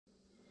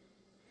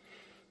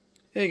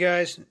Hey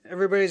guys,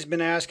 everybody's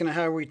been asking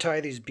how we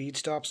tie these bead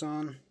stops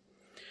on.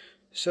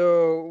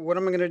 So what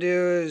I'm going to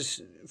do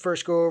is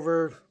first go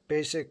over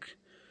basic,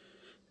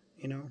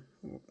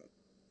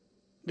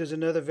 there's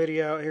another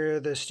video out here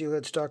the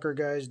Steelhead Stalker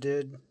guys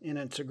did, and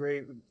it's a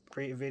great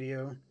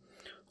video.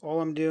 All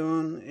I'm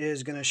doing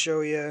is going to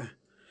show you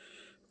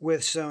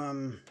with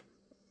some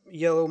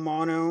yellow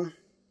mono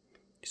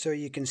so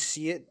you can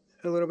see it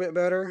a little bit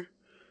better.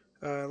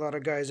 A lot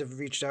of guys have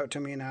reached out to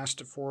me and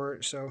asked for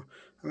it, so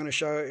I'm going to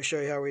show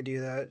you how we do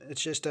that.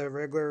 It's just a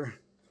regular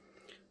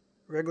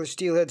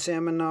steelhead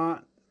salmon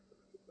knot,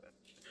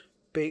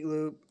 bait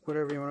loop,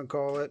 whatever you want to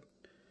call it,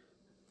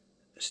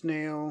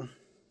 snail,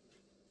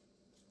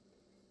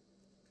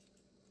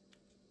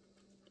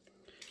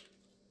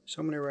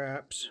 so many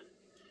wraps.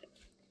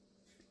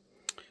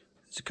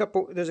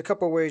 There's a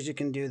couple ways you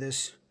can do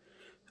this.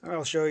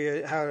 I'll show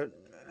you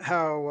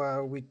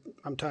how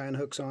I'm tying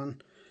hooks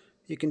on.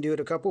 You can do it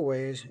a couple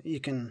ways. You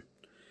can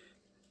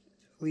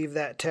leave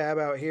that tab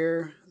out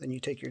here, then you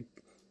take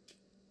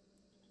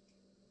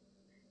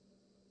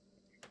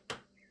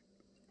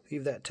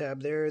leave that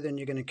tab there, then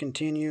you're going to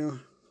continue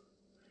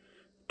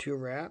to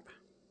wrap.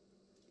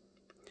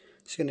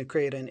 It's going to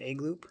create an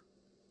egg loop.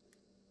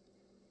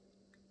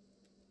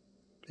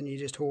 Then you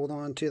just hold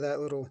on to that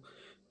little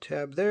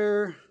tab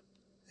there,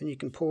 and you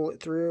can pull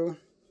it through.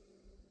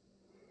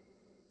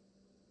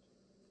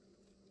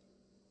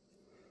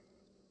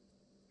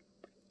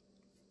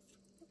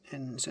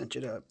 And cinch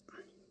it up.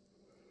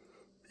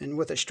 And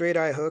with a straight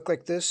eye hook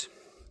like this,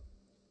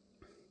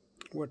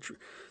 this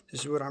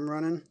is what I'm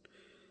running.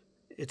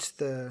 It's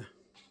the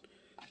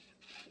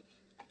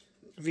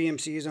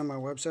VMCs on my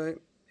website.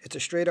 It's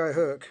a straight eye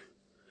hook,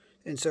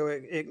 and so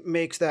it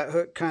makes that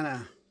hook kind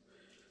of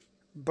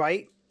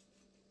bite.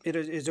 It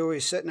is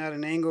always sitting at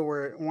an angle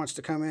where it wants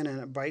to come in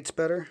and it bites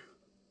better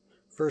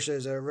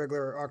versus a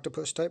regular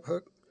octopus type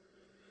hook.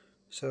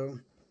 So,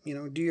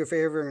 do you a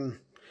favor and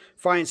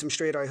find some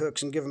straight eye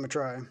hooks and give them a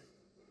try.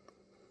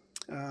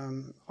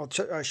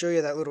 I'll show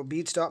you that little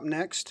bead stop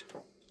next.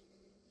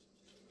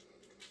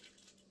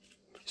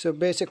 So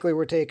basically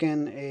we're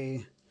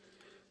taking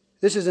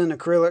this is an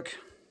acrylic,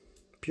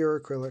 pure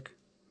acrylic,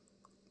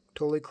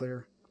 totally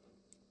clear.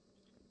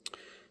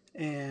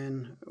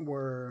 And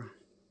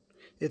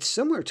it's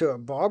similar to a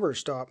bobber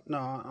stop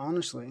knot,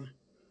 honestly.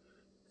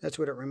 That's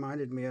what it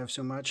reminded me of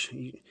so much.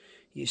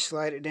 You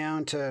slide it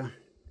down to,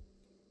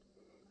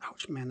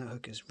 ouch man, that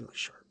hook is really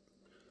sharp.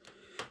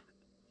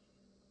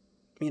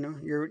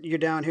 You're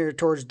down here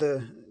towards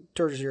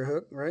your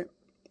hook, right?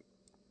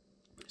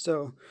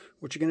 So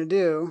what you're going to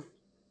do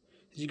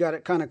is you got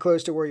it kind of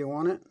close to where you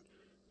want it.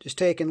 Just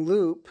take and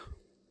loop.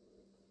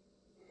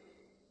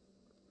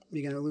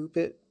 You're going to loop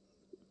it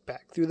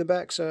back through the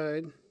back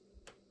side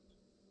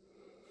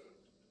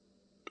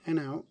and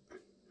out.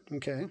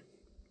 Okay.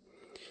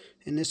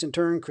 And this in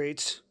turn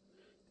creates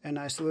a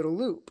nice little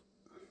loop.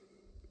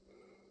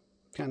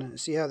 Kind of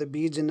see how the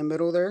bead's in the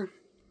middle there?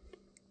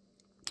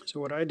 So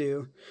what I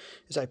do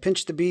is I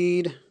pinch the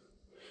bead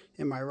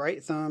in my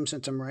right thumb,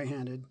 since I'm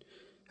right-handed.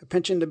 I'm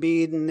pinching the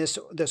bead in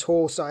this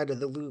whole side of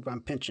the loop I'm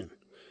pinching.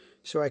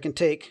 So I can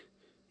take,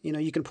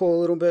 you can pull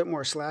a little bit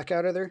more slack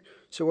out of there.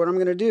 So what I'm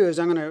going to do is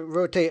I'm going to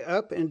rotate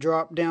up and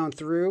drop down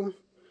through.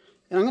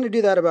 And I'm going to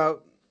do that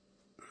about,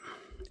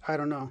 I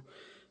don't know,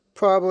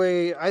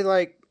 probably I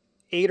like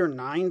 8 or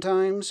 9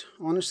 times,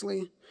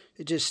 honestly.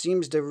 It just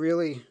seems to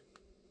really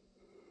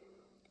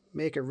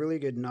make a really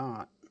good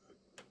knot.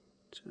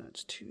 So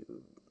that's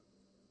 2.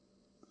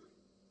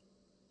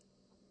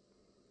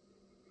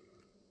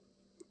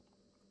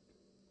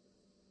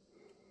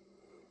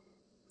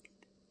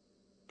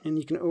 And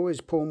you can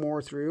always pull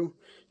more through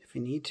if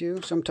you need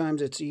to.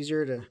 Sometimes it's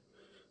easier to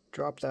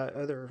drop that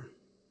other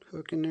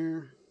hook in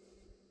there.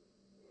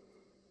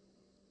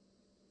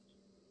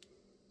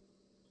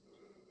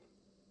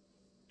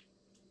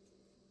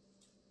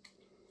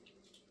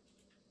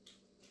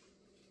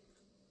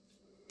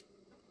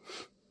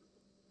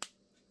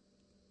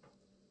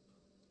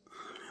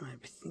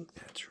 I think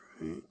that's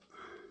right.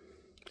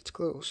 It's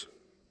close.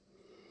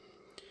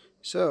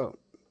 So,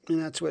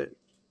 and that's what,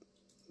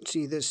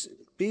 see this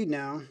bead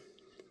now,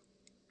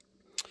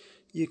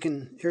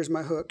 here's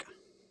my hook.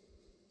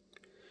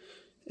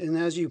 And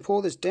as you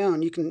pull this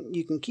down, you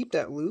can keep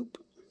that loop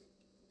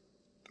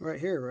right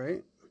here,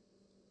 right?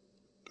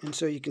 And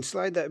so you can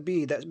slide that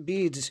bead. That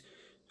bead's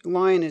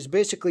line is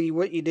basically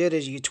what you did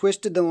is you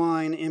twisted the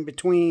line in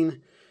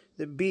between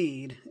the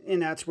bead,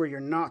 and that's where your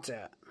knot's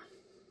at.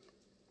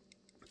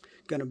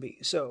 Gonna be.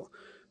 So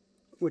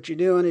what you're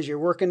doing is you're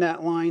working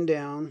that line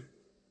down.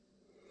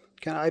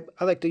 I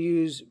like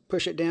to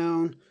push it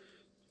down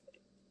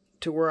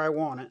to where I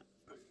want it.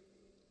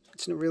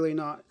 It's really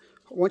not,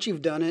 once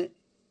you've done it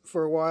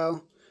for a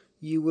while,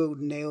 you will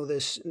nail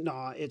this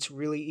knot. It's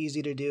really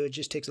easy to do. It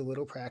just takes a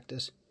little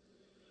practice.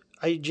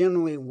 I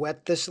generally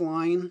wet this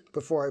line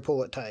before I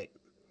pull it tight.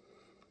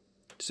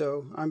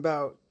 So I'm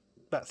about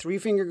 3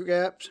 finger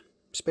gaps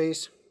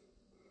space.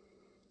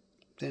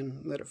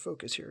 Then let it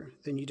focus here.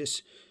 Then you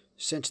just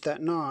cinch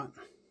that knot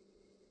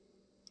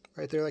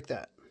right there like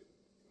that.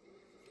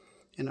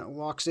 And it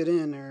locks it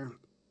in there.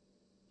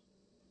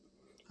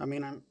 I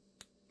mean,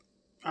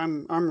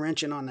 I'm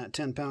wrenching on that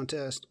 10-pound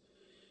test,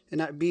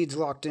 and that bead's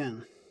locked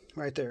in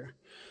right there.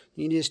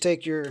 You just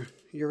take your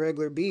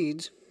regular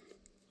beads,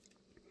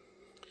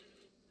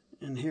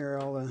 and here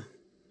all the,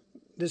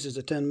 this is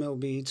a 10 mil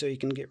bead, so you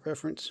can get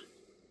reference.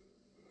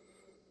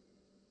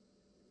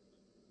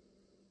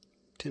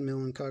 10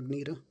 mil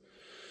incognito,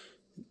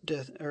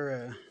 death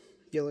or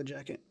yellow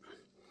jacket.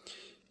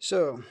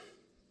 So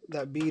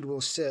that bead will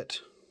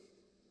sit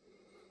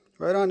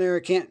right on there.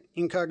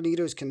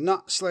 Incognitos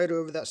cannot slide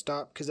over that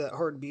stop because of that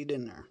hard bead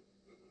in there.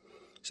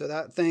 So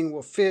that thing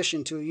will fish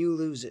until you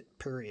lose it,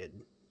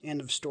 period. End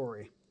of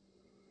story.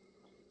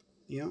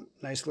 You know,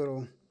 nice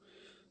little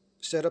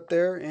setup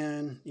there,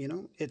 and you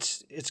know,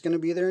 it's going to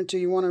be there until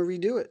you want to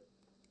redo it.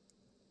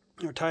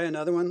 Or tie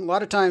another one. A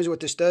lot of times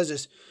what this does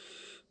is,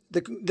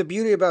 the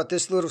beauty about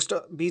this little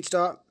bead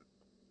stop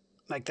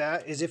like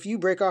that is if you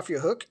break off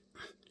your hook,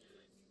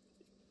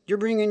 you're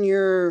bringing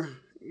your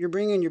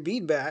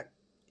bead back,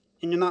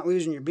 and you're not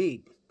losing your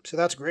bead. So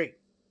that's great.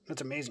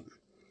 That's amazing.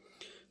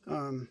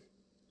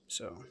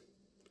 So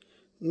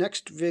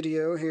next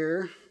video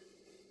here,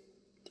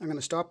 I'm going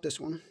to stop this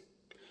one.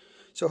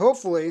 So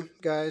hopefully,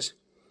 guys,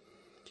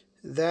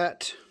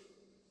 that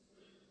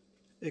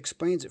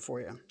explains it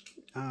for you.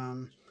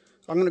 I'm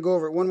going to go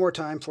over it one more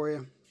time for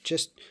you,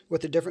 just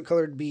with a different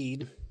colored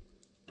bead.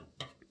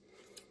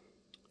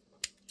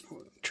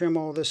 Trim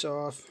all this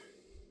off.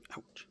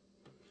 Ouch.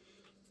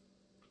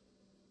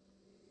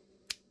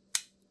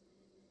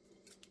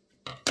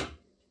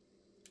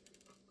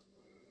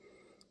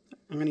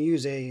 I'm going to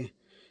use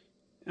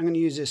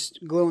this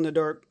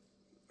glow-in-the-dark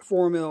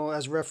 4 mil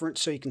as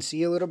reference so you can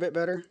see a little bit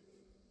better.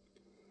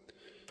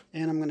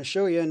 And I'm going to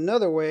show you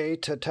another way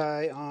to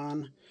tie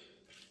on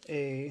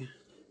make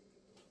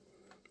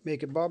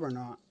a bobber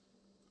knot.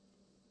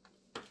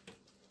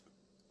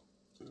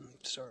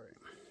 Sorry.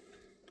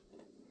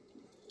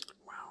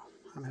 Wow,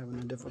 I'm having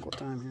a difficult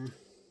time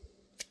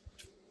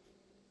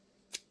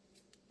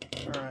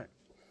here. Alright.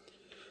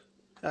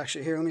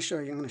 Actually, here, let me show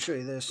you. I'm going to show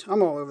you this.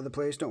 I'm all over the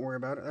place. Don't worry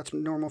about it. That's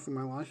normal for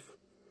my life.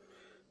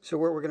 So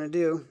what we're going to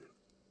do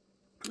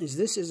is,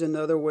 this is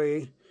another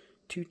way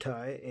to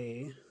tie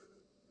a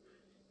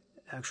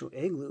actual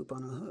egg loop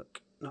on a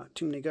hook. Not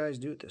too many guys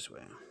do it this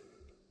way.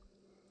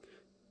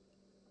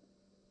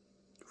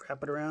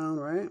 Wrap it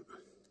around, right?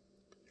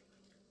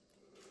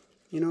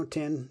 You know,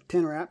 10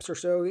 wraps or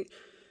so.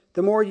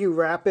 The more you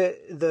wrap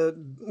it,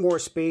 the more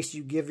space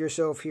you give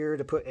yourself here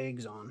to put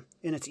eggs on.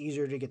 And it's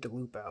easier to get the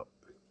loop out.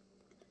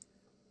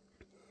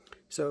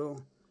 So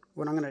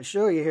what I'm going to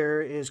show you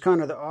here is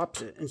kind of the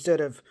opposite. Instead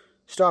of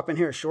stopping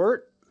here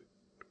short,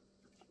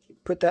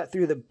 put that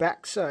through the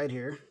back side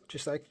here,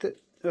 just like the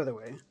other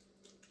way,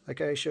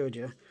 like I showed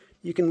you.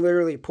 You can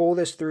literally pull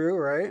this through,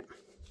 right?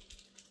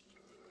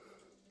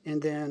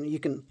 And then you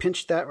can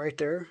pinch that right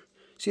there.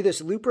 See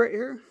this loop right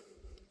here?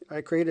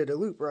 I created a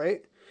loop,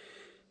 right?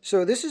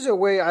 So this is a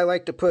way I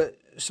like to put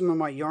some of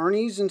my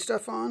yarnies and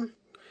stuff on,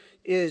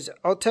 is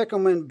I'll tuck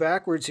them in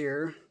backwards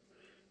here.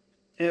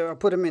 I'll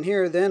put them in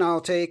here, then I'll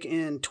take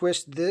and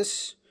twist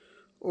this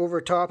over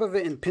top of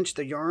it and pinch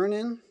the yarn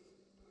in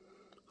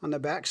on the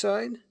back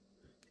side,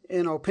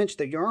 and I'll pinch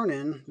the yarn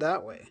in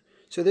that way.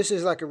 So this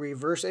is like a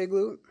reverse egg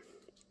loop,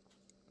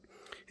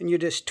 and you're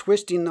just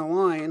twisting the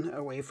line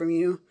away from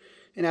you,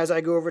 and as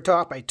I go over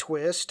top, I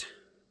twist,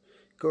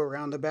 go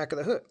around the back of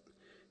the hook.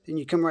 Then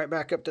you come right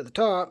back up to the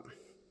top,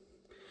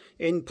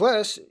 and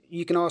plus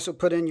you can also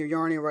put in your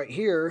yarnie right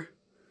here,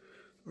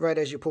 right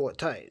as you pull it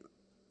tight.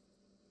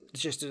 It's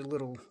just a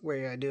little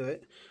way I do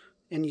it.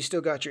 And you still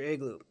got your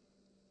egg loop.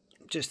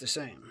 Just the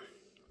same.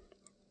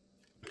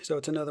 So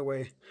it's another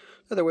way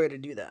to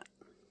do that.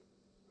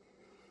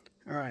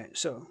 Alright,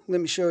 so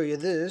let me show you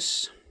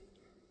this.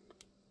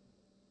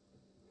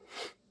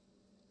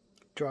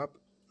 Drop,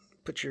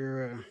 put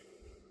your,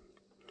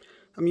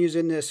 I'm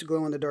using this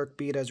glow-in-the-dark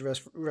bead as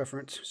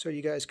reference so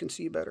you guys can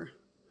see better.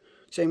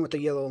 Same with the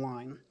yellow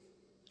line.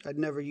 I'd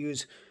never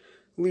use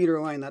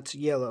leader line that's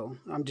yellow.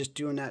 I'm just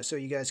doing that so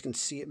you guys can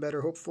see it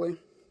better, hopefully.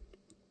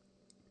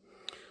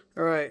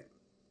 Alright,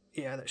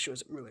 yeah, that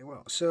shows it really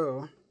well.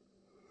 So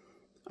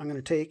I'm going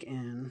to take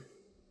and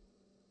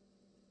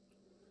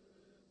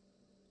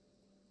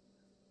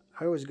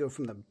I always go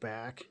from the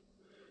back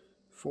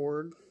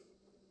forward.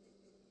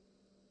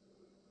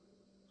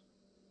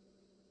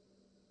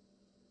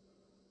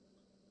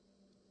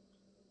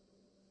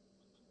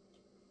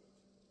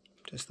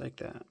 Just like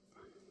that.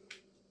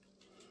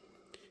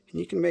 And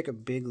you can make a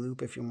big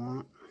loop if you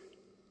want.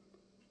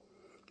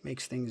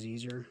 Makes things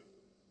easier.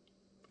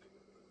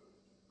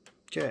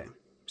 Okay,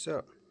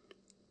 so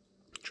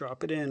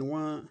drop it in.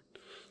 One.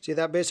 See,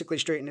 that basically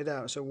straightened it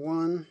out. So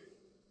 1,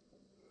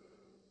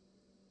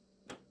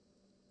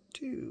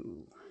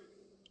 2.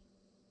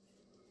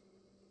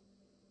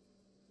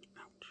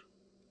 Ouch.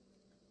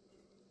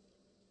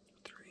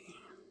 3.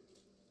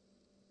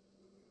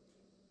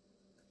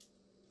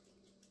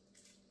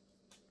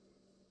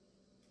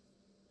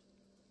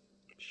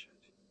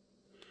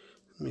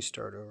 Let me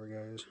start over,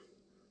 guys.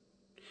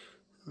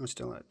 I'm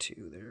still at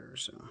 2 there,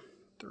 so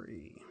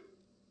 3.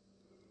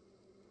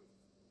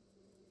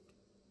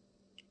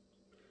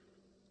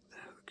 The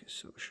hook is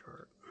so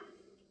sharp.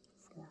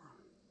 4,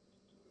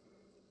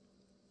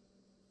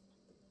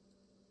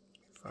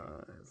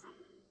 5,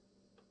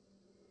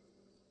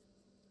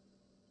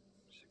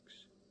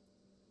 6,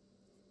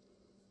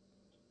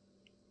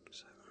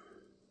 7,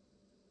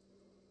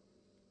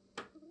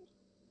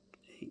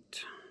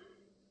 8,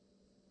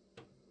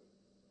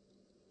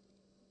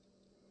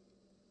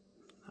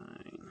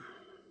 9.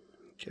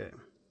 Okay.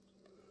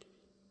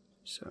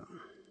 So,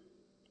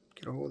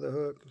 get a hold of the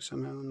hook.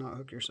 Somehow not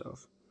hook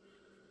yourself.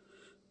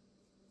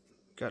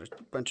 Got a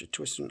bunch of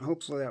twists.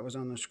 Hopefully that was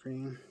on the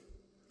screen.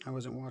 I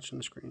wasn't watching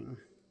the screen.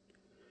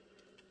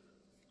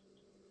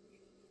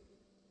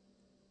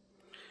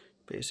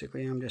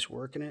 Basically, I'm just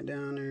working it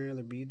down there.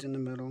 The bead's in the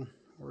middle.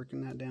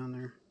 Working that down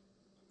there.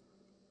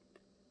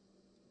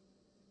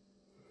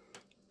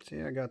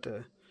 See, I got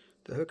the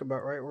hook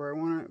about right where I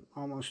want it.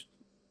 Almost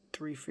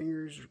 3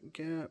 fingers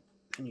gap.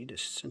 And you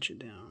just cinch it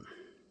down.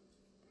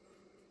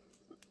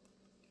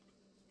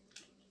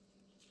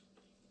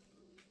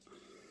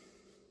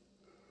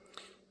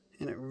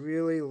 And it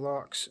really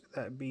locks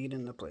that bead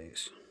into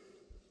place.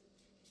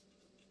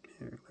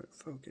 Here, let it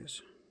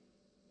focus.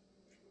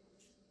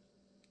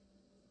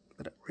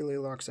 But it really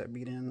locks that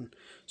bead in.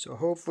 So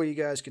hopefully you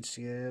guys could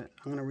see it.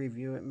 I'm going to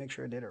review it, make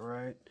sure I did it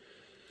right.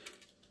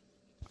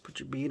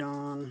 Put your bead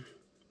on.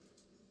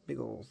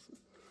 Big old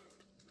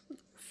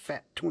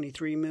fat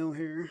 23 mil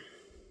here.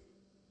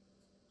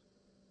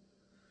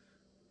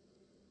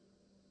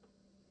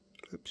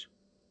 Oops.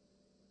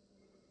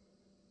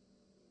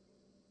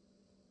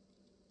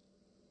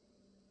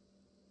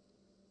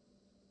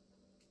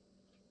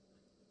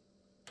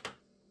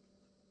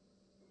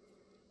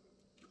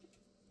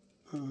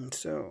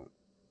 So,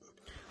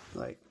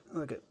 like,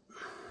 look at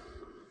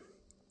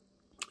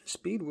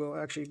speed will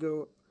actually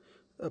go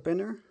up in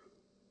there.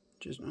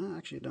 Just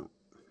actually it don't.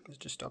 It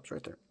just stops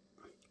right there.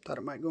 Thought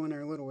it might go in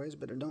there a little ways,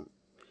 but it don't.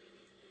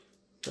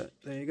 But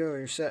there you go.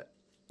 You're set.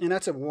 And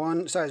that's a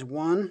size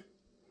 1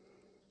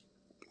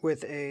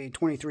 with a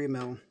 23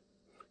 mil. And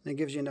it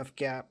gives you enough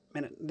gap.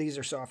 And these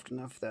are soft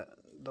enough that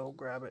they'll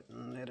grab it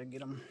and it'll get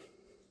them.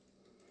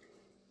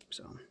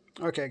 So,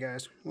 okay,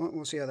 guys.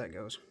 We'll see how that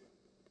goes.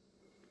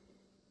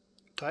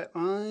 Tight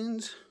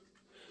lines.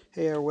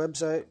 Hey, our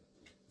website,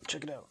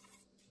 check it out.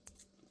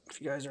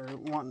 If you guys are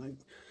wanting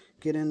to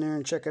get in there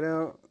and check it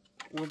out,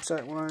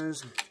 website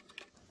wise,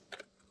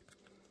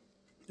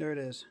 there it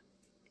is,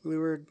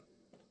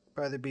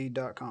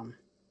 luredbythebead.com.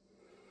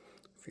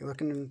 If you're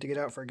looking to get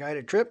out for a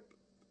guided trip,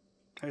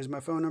 there's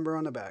my phone number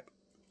on the back.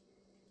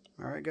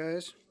 Alright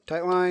guys,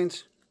 tight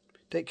lines,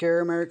 take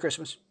care, Merry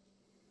Christmas.